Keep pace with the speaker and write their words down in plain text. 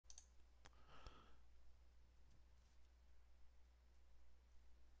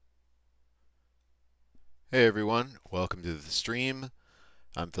Hey everyone, welcome to the stream.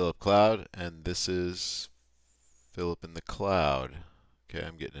 I'm Philip Cloud, and this is Philip in the Cloud. Okay,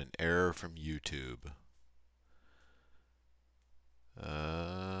 I'm getting an error from YouTube.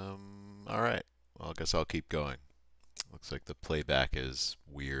 All right. Well, I guess I'll keep going. Looks like the playback is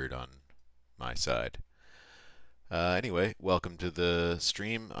weird on my side. Anyway, welcome to the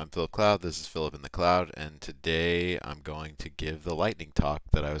stream. I'm Philip Cloud. This is Philip in the Cloud, and today I'm going to give the lightning talk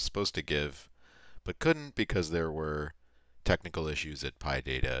that I was supposed to give, but couldn't because there were technical issues at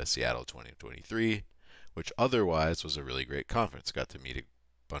PyData Seattle 2023, which otherwise was a really great conference. Got to meet a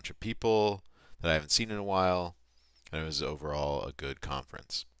bunch of people that I haven't seen in a while, and it was overall a good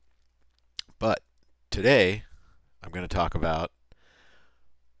conference. But today, I'm going to talk about,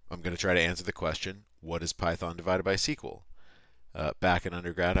 I'm going to try to answer the question, what is Python divided by SQL? Back in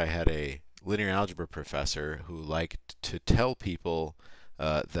undergrad, I had a linear algebra professor who liked to tell people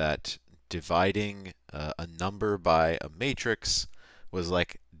that dividing a number by a matrix was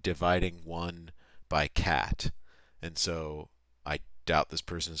like dividing one by cat. And so I doubt this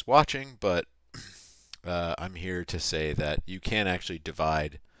person is watching, but I'm here to say that you can actually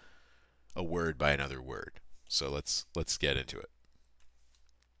divide a word by another word. So let's get into it.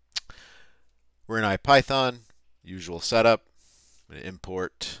 We're in IPython, usual setup. I'm going to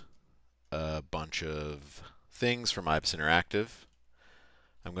import a bunch of things from Ibis Interactive.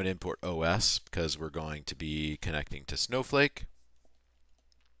 I'm going to import OS because we're going to be connecting to Snowflake.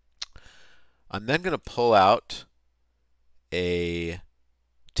 I'm then going to pull out a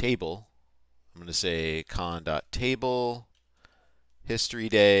table. I'm going to say con.table history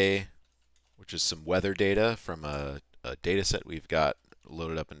day, which is some weather data from a data set we've got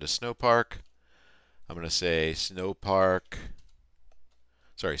loaded up into Snowpark. I'm going to say Snowflake,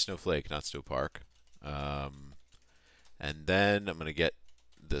 not Snowpark. And then I'm going to get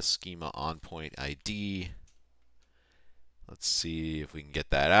the schema on point ID. Let's see if we can get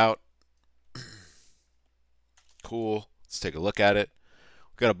that out. Cool. Let's take a look at it.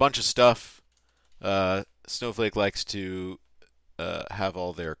 We've got a bunch of stuff. Snowflake likes to have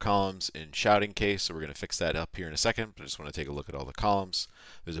all their columns in shouting case, so we're going to fix that up here in a second. But I just want to take a look at all the columns.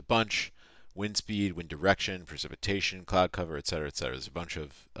 There's a bunch: wind speed, wind direction, precipitation, cloud cover, etc., etc. There's a bunch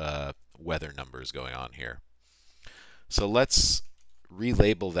of weather numbers going on here. So let's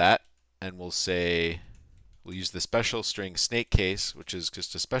relabel that, and we'll use the special string snake case, which is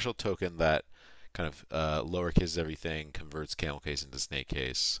just a special token that kind of lowercase everything, converts camel case into snake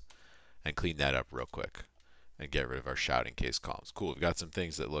case, and clean that up real quick and get rid of our shouting case columns. Cool, we've got some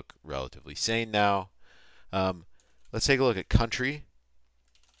things that look relatively sane now. Let's take a look at country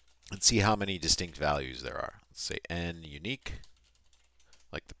and see how many distinct values there are. Let's say n unique,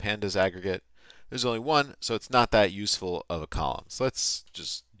 like the pandas aggregate. There's only one, so it's not that useful of a column. So let's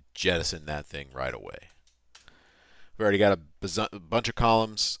just jettison that thing right away. We've already got a bunch of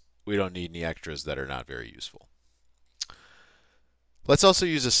columns. We don't need any extras that are not very useful. Let's also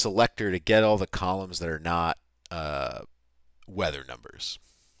use a selector to get all the columns that are not weather numbers.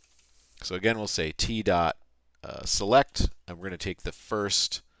 So again, we'll say t.select, and we're going to take the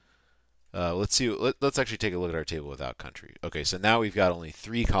first. Let's actually take a look at our table without country. Okay, so now we've got only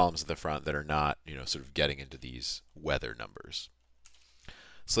 3 columns at the front that are not, sort of getting into these weather numbers.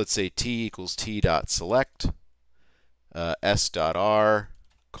 So let's say t equals t.select s.r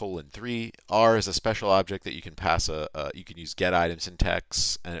colon 3. R is a special object that you can pass you can use get item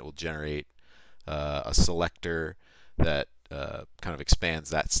syntax, and it will generate a selector that kind of expands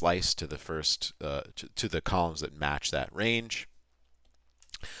that slice to the first to the columns that match that range.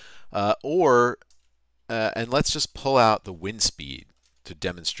 And let's just pull out the wind speed to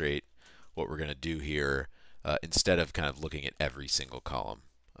demonstrate what we're going to do here instead of kind of looking at every single column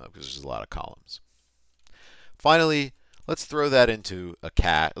because there's a lot of columns. Finally, let's throw that into a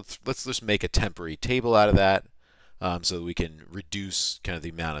cat. Let's just make a temporary table out of that so that we can reduce kind of the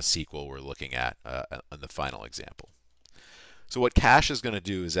amount of SQL we're looking at in the final example. So what cache is going to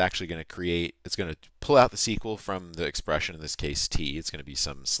do is actually going to it's going to pull out the SQL from the expression, in this case t. It's going to be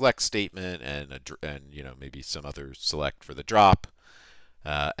some select statement and maybe some other select for the drop.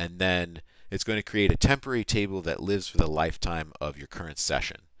 And then it's going to create a temporary table that lives for the lifetime of your current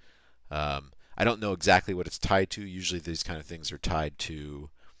session. I don't know exactly what it's tied to. Usually these kind of things are tied to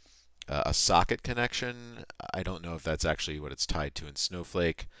a socket connection. I don't know if that's actually what it's tied to in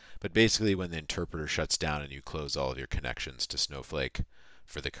Snowflake, but basically when the interpreter shuts down and you close all of your connections to Snowflake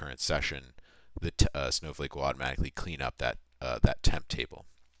for the current session, the Snowflake will automatically clean up that temp table.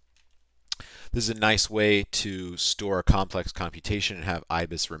 This is a nice way to store a complex computation and have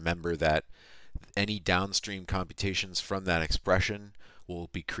Ibis remember that any downstream computations from that expression will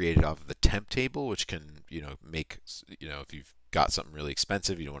be created off of the temp table, which can, make, if you've got something really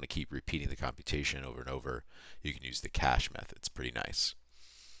expensive, you don't want to keep repeating the computation over and over, you can use the cache method. It's pretty nice.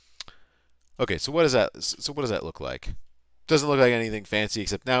 Okay, so what does that look like? Doesn't look like anything fancy,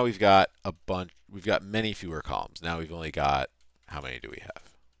 except now we've got many fewer columns. Now we've only got, how many do we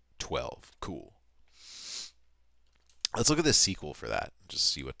have? 12. Cool. Let's look at the SQL for that.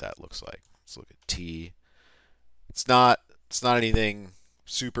 Just see what that looks like. Let's look at T. It's not anything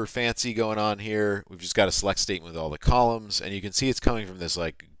super fancy going on here. We've just got a select statement with all the columns, and you can see it's coming from this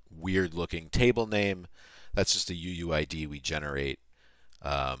like weird looking table name. That's just a UUID we generate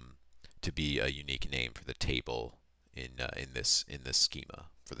to be a unique name for the table in this schema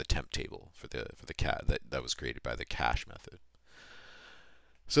for the temp table for the cat that was created by the cache method.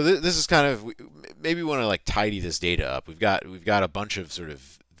 So this is kind of, maybe we want to like tidy this data up. We've got a bunch of sort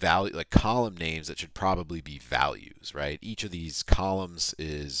of value, like column names that should probably be values, right? Each of these columns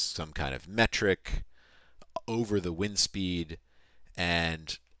is some kind of metric over the wind speed,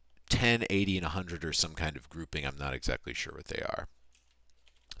 and 10, 80, and 100 are some kind of grouping. I'm not exactly sure what they are.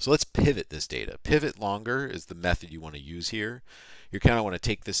 So let's pivot this data. Pivot longer is the method you want to use here. You kind of want to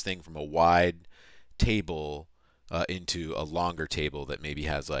take this thing from a wide table into a longer table that maybe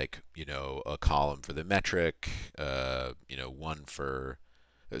has like, a column for the metric, one for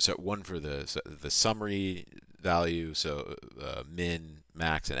the summary value, so min,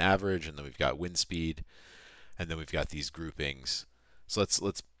 max, and average, and then we've got wind speed, and then we've got these groupings. So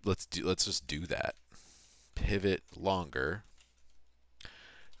let's just do that. Pivot longer,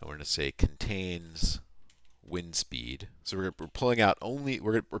 and we're going to say contains wind speed. So we're pulling out only,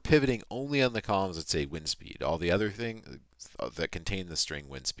 we're pivoting only on the columns that say wind speed. All the other things that contain the string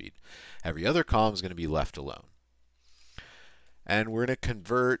wind speed, every other column is going to be left alone. And we're going to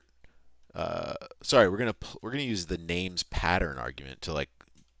convert. We're going to use the names pattern argument to like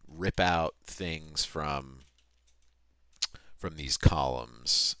rip out things from these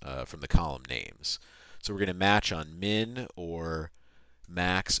columns, from the column names. So we're going to match on min or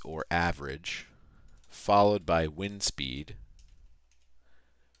max or average, followed by wind speed,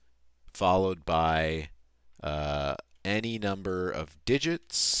 followed by any number of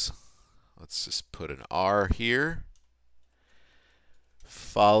digits. Let's just put an R here,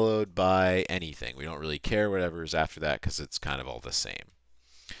 followed by anything. We don't really care whatever is after that because it's kind of all the same.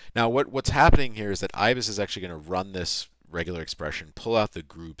 Now what's happening here is that Ibis is actually going to run this regular expression, pull out the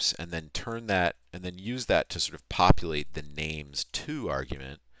groups, and then turn that, and then use that to sort of populate the names to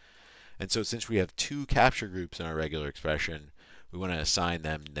argument. And so since we have two capture groups in our regular expression, we want to assign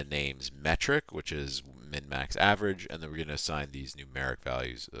them the names metric, which is min, max, average, and then we're going to assign these numeric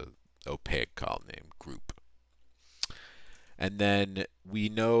values opaque column name group. And then we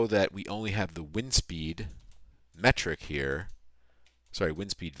know that we only have the wind speed metric here, sorry,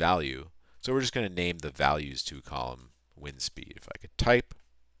 wind speed value. So we're just going to name the values to column wind speed. If I could type.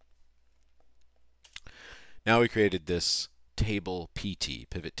 Now we created this table PT,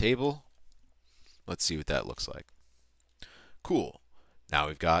 pivot table. Let's see what that looks like. Cool. Now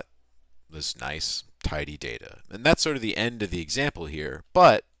we've got this nice tidy data. And that's sort of the end of the example here.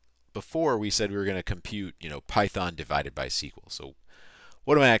 But before we said we were going to compute, Python divided by SQL. So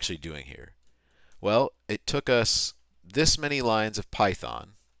what am I actually doing here? Well, it took us this many lines of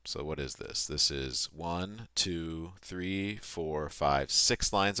Python. So what is this? This is 1, 2, 3, 4, 5,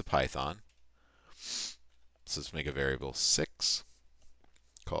 6 lines of Python. So let's make a variable 6.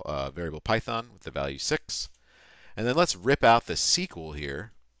 Call variable Python with the value 6. And then let's rip out the SQL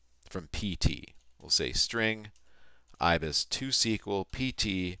here from PT. We'll say string Ibis to SQL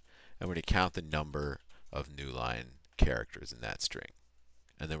PT, and we're going to count the number of new line characters in that string.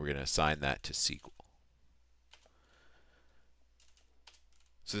 And then we're going to assign that to SQL.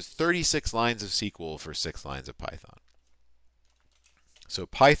 So there's 36 lines of SQL for 6 lines of Python. So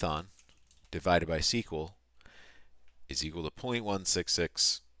Python divided by SQL is equal to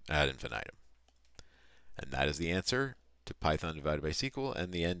 0.166 ad infinitum. And that is the answer to Python divided by SQL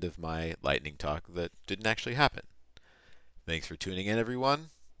and the end of my lightning talk that didn't actually happen. Thanks for tuning in, everyone.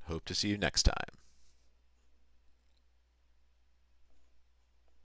 Hope to see you next time.